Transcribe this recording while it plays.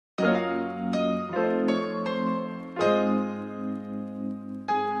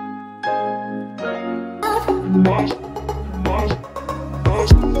It's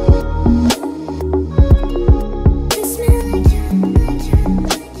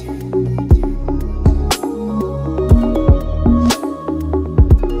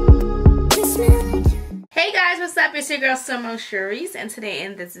your girl Simone Sharice, and today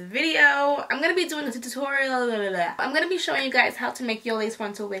in this video I'm gonna be doing a tutorial. I'm gonna be showing you guys how to make your lace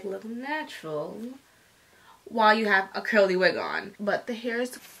frontal wig look natural while you have a curly wig on, but the hair is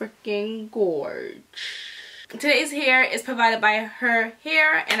freaking gorge. Today's hair is provided by Her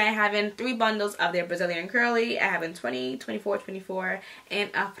Hair, and I have in 3 bundles of their Brazilian curly. I have in 20, 24, 24, and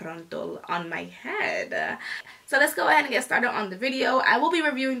a frontal on my head. So let's go ahead and get started on the video. I will be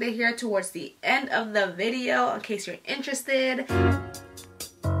reviewing the hair towards the end of the video in case you're interested.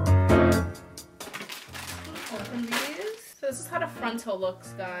 Open these. So this is how the frontal looks,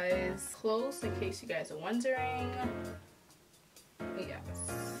 guys. Close in case you guys are wondering.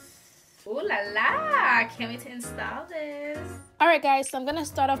 Yes. Ooh la la! Can't wait to install this. Alright guys, so I'm going to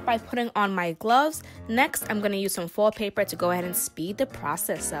start off by putting on my gloves. Next, I'm going to use some foil paper to go ahead and speed the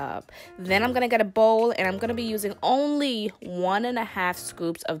process up. Then I'm going to get a bowl, and I'm going to be using only 1.5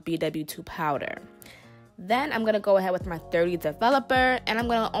 scoops of BW2 powder. Then I'm going to go ahead with my 30 developer, and I'm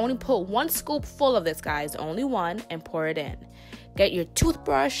going to only put 1 scoop full of this, guys, only 1, and pour it in. Get your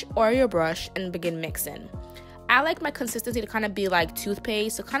toothbrush or your brush and begin mixing. I like my consistency to kind of be like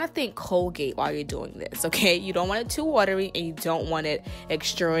toothpaste, so kind of think Colgate while you're doing this, okay? You don't want it too watery, and you don't want it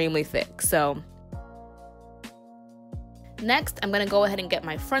extremely thick. So next, I'm going to go ahead and get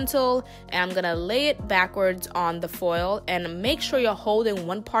my frontal, and I'm going to lay it backwards on the foil, and make sure you're holding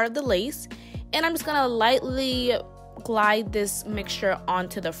one part of the lace, and I'm just going to lightly glide this mixture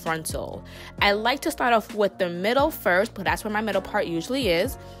onto the frontal. I like to start off with the middle first, but that's where my middle part usually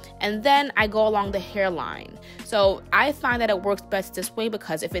is. And then I go along the hairline. So I find that it works best this way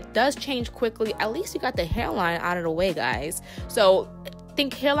because if it does change quickly, at least you got the hairline out of the way, guys. So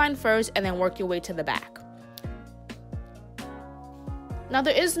think hairline first and then work your way to the back. Now,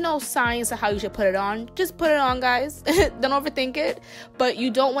 there is no science of how you should put it on. Just put it on, guys. Don't overthink it. But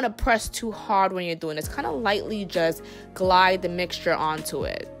you don't want to press too hard when you're doing this. Kind of lightly just glide the mixture onto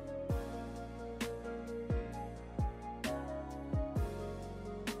it.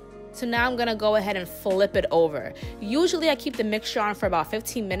 So now I'm going to go ahead and flip it over. Usually I keep the mixture on for about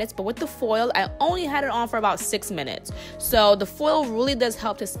 15 minutes, but with the foil, I only had it on for about 6 minutes. So the foil really does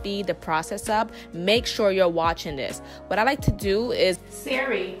help to speed the process up. Make sure you're watching this. What I like to do is,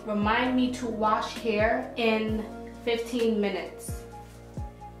 Siri, remind me to wash hair in 15 minutes.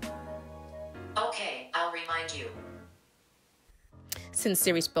 Okay, I'll remind you. Since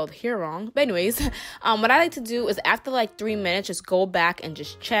Siri spelled hair wrong. But anyways, what I like to do is after like 3 minutes, just go back and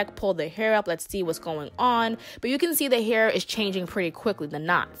just check, pull the hair up, let's see what's going on. But you can see the hair is changing pretty quickly, the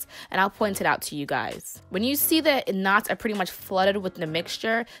knots, and I'll point it out to you guys. When you see that knots are pretty much flooded with the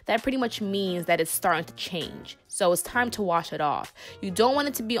mixture, that pretty much means that it's starting to change. So it's time to wash it off. You don't want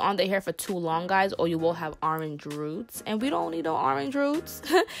it to be on the hair for too long, guys, or you will have orange roots, and we don't need no orange roots.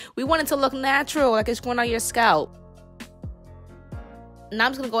 We want it to look natural, like it's going on your scalp. Now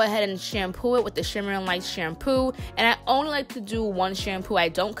I'm just going to go ahead and shampoo it with the Shimmer and Light shampoo. And I only like to do 1 shampoo. I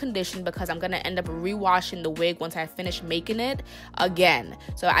don't condition because I'm going to end up rewashing the wig once I finish making it again.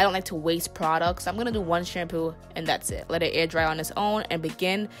 So I don't like to waste products. So I'm going to do 1 shampoo and that's it. Let it air dry on its own and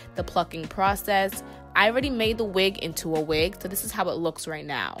begin the plucking process. I already made the wig into a wig, so this is how it looks right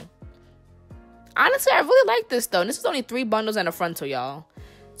now. Honestly, I really like this though. This is only 3 bundles and a frontal, y'all.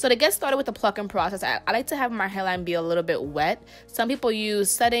 So to get started with the plucking process, I like to have my hairline be a little bit wet. Some people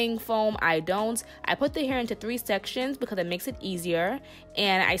use setting foam, I don't. I put the hair into 3 sections because it makes it easier.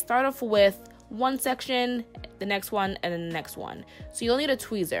 And I start off with 1 section, the next one, and then the next one. So you'll need a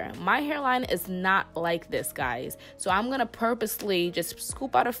tweezer. My hairline is not like this, guys. So I'm going to purposely just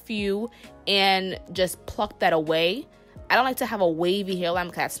scoop out a few and just pluck that away. I don't like to have a wavy hairline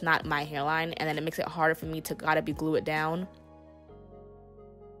because that's not my hairline. And then it makes it harder for me to gotta be glue it down.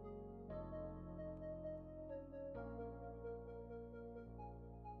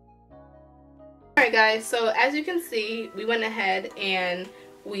 Alright guys, so as you can see, we went ahead and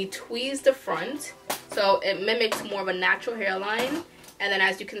we tweezed the front so it mimics more of a natural hairline, and then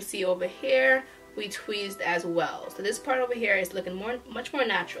as you can see over here, we tweezed as well. So this part over here is looking much more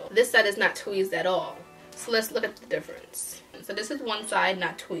natural. This side is not tweezed at all. So let's look at the difference. So this is one side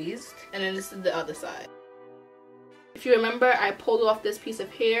not tweezed, and then this is the other side. If you remember, I pulled off this piece of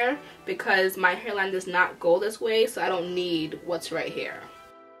hair because my hairline does not go this way, so I don't need what's right here.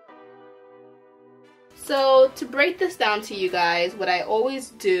 So to break this down to you guys, what I always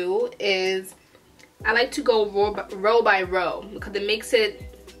do is I like to go row by row because it makes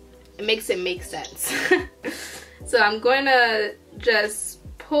it it makes it make sense. So I'm going to just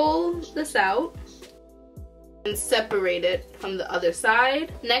pull this out and separate it from the other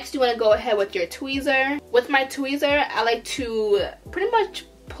side. Next, you want to go ahead with your tweezer. With my tweezer, I like to pretty much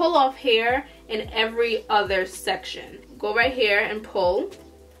pull off hair in every other section. Go right here and pull.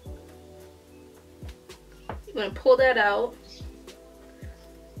 You want to pull that out.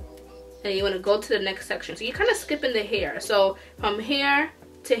 And you want to go to the next section. So you're kind of skipping the hair. So from here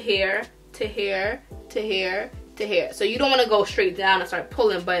to here to here to here to here. So you don't want to go straight down and start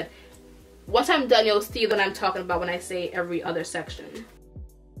pulling, but once I'm done, you'll see what I'm talking about when I say every other section.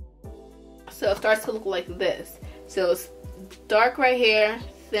 So it starts to look like this. So it's dark right here,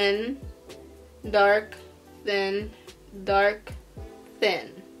 thin, dark, thin, dark,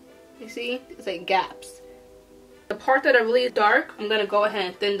 thin. You see? It's like gaps. The parts that are really dark, I'm going to go ahead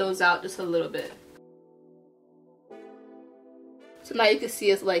and thin those out just a little bit. So now you can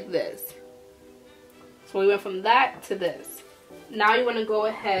see it's like this. So we went from that to this. Now you want to go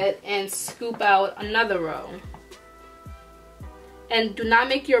ahead and scoop out another row. And do not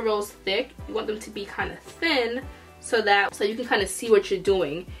make your rows thick. You want them to be kind of thin so you can kind of see what you're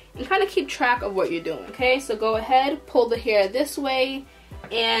doing and kind of keep track of what you're doing. Okay, so go ahead, pull the hair this way,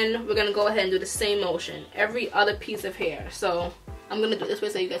 and we're going to go ahead and do the same motion. Every other piece of hair. So I'm going to do it this way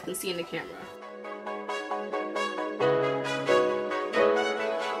so you guys can see in the camera.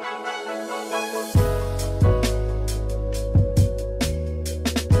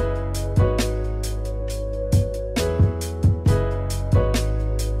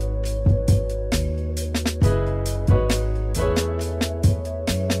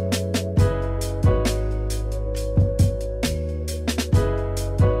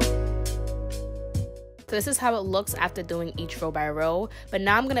 So this is how it looks after doing each row by row. But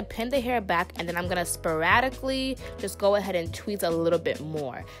now I'm going to pin the hair back, and then I'm going to sporadically just go ahead and tweeze a little bit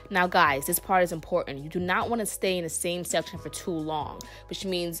more. Now guys, this part is important. You do not want to stay in the same section for too long, which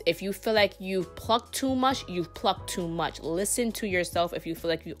means if you feel like you've plucked too much, you've plucked too much. Listen to yourself if you feel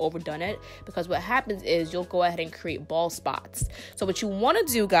like you've overdone it, because what happens is you'll go ahead and create bald spots. So what you want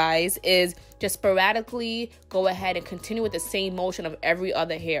to do, guys, is just sporadically go ahead and continue with the same motion of every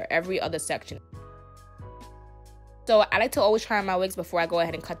other hair, every other section. So I like to always try on my wigs before I go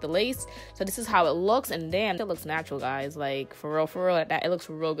ahead and cut the lace. So this is how it looks, and damn, it looks natural, guys. Like, for real, it looks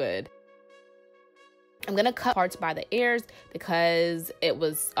real good. I'm gonna cut parts by the ears because it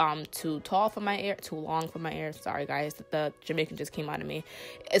was too tall for my ear, too long for my ears. Sorry guys, the Jamaican just came out of me.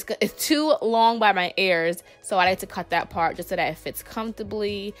 It's too long by my ears, so I like to cut that part just so that it fits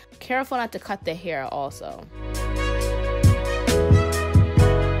comfortably. Careful not to cut the hair also.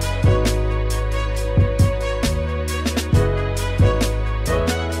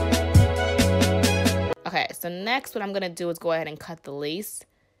 Okay, so next what I'm going to do is go ahead and cut the lace.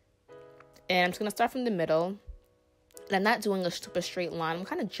 And I'm just going to start from the middle. And I'm not doing a super straight line. I'm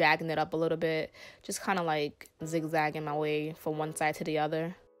kind of jagging it up a little bit. Just kind of like zigzagging my way from one side to the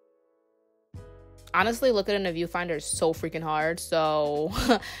other. Honestly, looking in the viewfinder is so freaking hard. So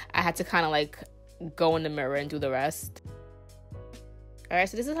I had to kind of like go in the mirror and do the rest. Alright,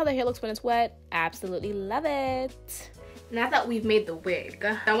 so this is how the hair looks when it's wet. Absolutely love it. Now that we've made the wig,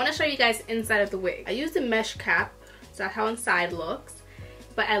 I want to show you guys inside of the wig. I used a mesh cap, so that's how inside looks.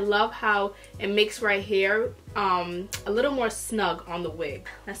 But I love how it makes right here a little more snug on the wig.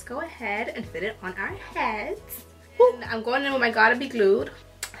 Let's go ahead and fit it on our heads. And I'm going in with my Gotta Be Glued.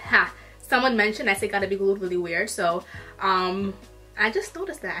 Ha! Someone mentioned I said Gotta Be Glued really weird, so I just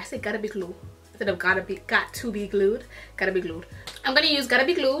noticed that I said Gotta Be Glued instead of Got to be glued. Gotta Be Glued. I'm gonna use Gotta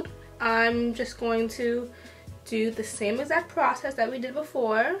Be Glued. I'm just going to do the same exact process that we did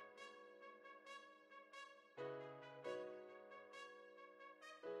before.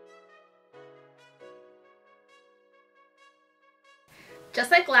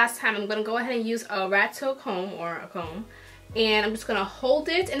 Just like last time, I'm going to go ahead and use a rat tail comb or a comb, and I'm just going to hold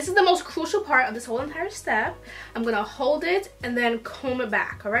it, and this is the most crucial part of this whole entire step. I'm going to hold it and then comb it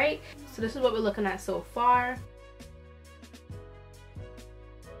back, alright? So this is what we're looking at so far.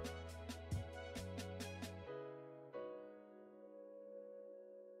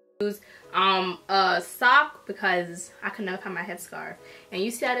 Use a sock because I can never find my headscarf, and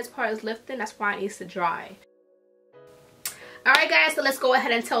you see how this part is lifting. That's why it needs to dry. Alright guys, so let's go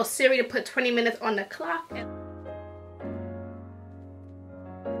ahead and tell Siri to put 20 minutes on the clock.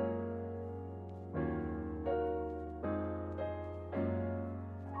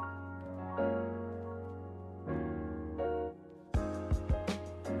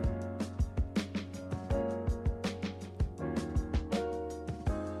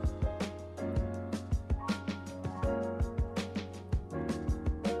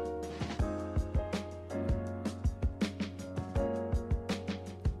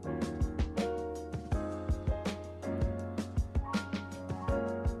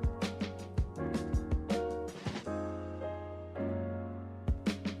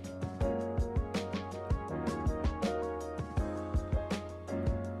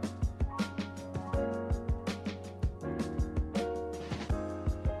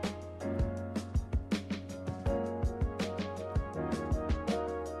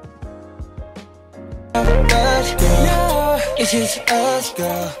 This is us,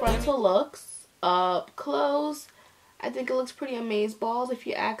 girl. Frontal looks up close. I think it looks pretty amazeballs if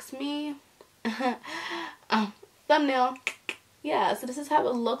you ask me. Thumbnail. Yeah, so this is how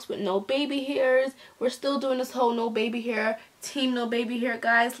it looks with no baby hairs. We're still doing this whole no baby hair, team no baby hair,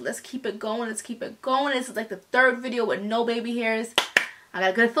 guys. Let's keep it going. Let's keep it going. This is like the third video with no baby hairs. I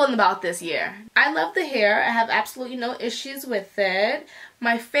got a good feeling about this year. I love the hair. I have absolutely no issues with it.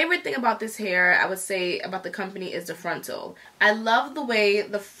 My favorite thing about this hair, I would say, about the company is the frontal. I love the way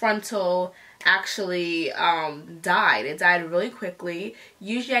the frontal actually dyed. It dyed really quickly.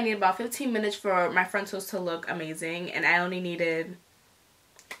 Usually I need about 15 minutes for my frontals to look amazing, and I only needed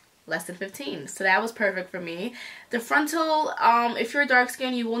less than 15, so that was perfect for me. The frontal, if you're dark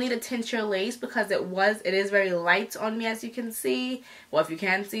skin, you will need to tint your lace because it is very light on me, as you can see. Well, if you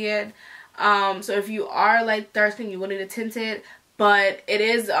can see it. So if you are like dark skin, you will need to tint it, but it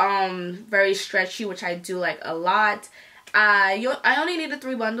is very stretchy, which I do like a lot. I only needed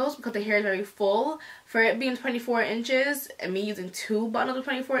 3 bundles because the hair is very full. For it being 24 inches and me using 2 bundles of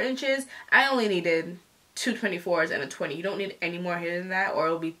 24 inches, I only needed 2 24s and a 20. You don't need any more hair than that or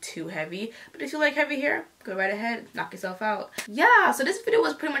it'll be too heavy. But if you like heavy hair, go right ahead, knock yourself out. Yeah, so this video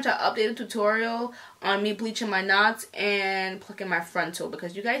was pretty much an updated tutorial on me bleaching my knots and plucking my frontal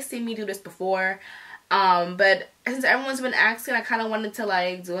because you guys seen me do this before. But since everyone's been asking, I kind of wanted to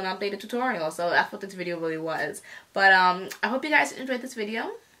like do an updated tutorial, so that's what this video really was. But I hope you guys enjoyed this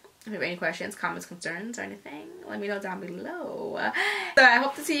video. If you have any questions, comments, concerns, or anything, let me know down below. So I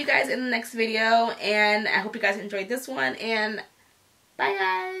hope to see you guys in the next video, and I hope you guys enjoyed this one, and bye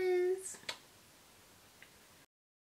guys!